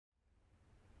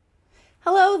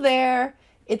Hello there,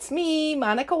 it's me,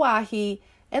 Monika Wahi,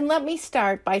 and let me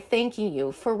start by thanking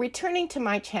you for returning to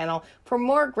my channel for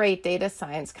more great data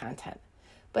science content.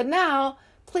 But now,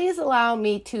 please allow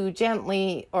me to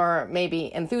gently, or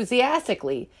maybe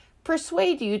enthusiastically,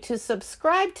 persuade you to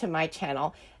subscribe to my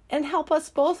channel and help us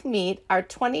both meet our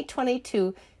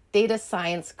 2022 data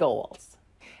science goals.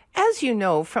 As you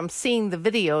know from seeing the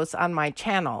videos on my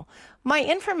channel, my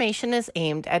information is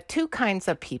aimed at two kinds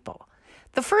of people.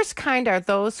 The first kind are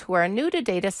those who are new to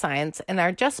data science and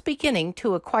are just beginning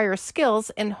to acquire skills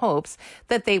in hopes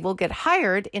that they will get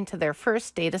hired into their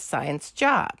first data science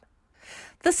job.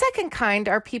 The second kind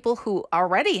are people who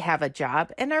already have a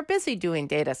job and are busy doing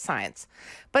data science,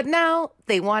 but now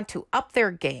they want to up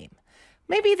their game.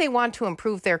 Maybe they want to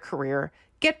improve their career,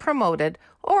 get promoted,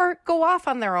 or go off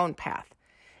on their own path.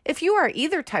 If you are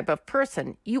either type of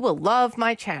person, you will love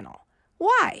my channel.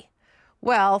 Why?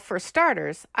 Well, for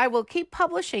starters, I will keep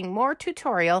publishing more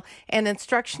tutorial and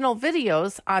instructional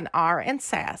videos on R and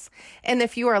SAS, and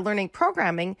if you are learning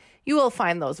programming, you will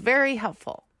find those very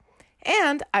helpful.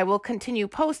 And I will continue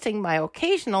posting my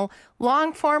occasional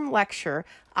long-form lecture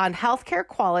on healthcare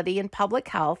quality and public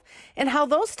health and how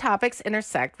those topics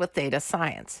intersect with data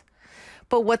science.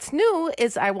 But what's new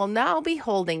is I will now be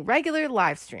holding regular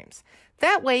live streams.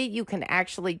 That way you can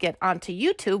actually get onto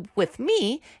YouTube with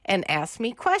me and ask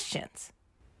me questions.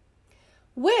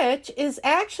 Which is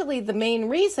actually the main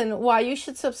reason why you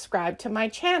should subscribe to my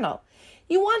channel.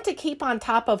 You want to keep on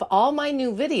top of all my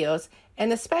new videos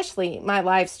and especially my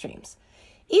live streams.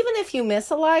 Even if you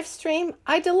miss a live stream,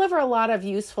 I deliver a lot of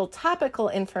useful topical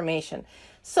information,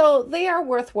 so they are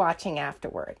worth watching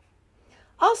afterward.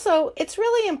 Also, it's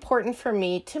really important for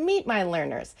me to meet my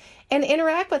learners and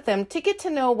interact with them to get to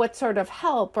know what sort of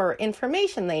help or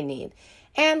information they need,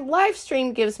 and live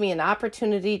stream gives me an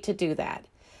opportunity to do that.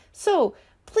 So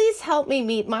please help me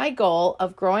meet my goal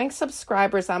of growing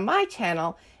subscribers on my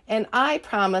channel, and I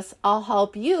promise I'll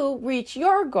help you reach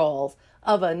your goals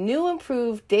of a new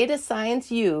improved data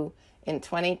science you in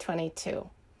 2022.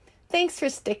 Thanks for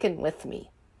sticking with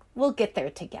me. We'll get there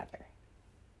together.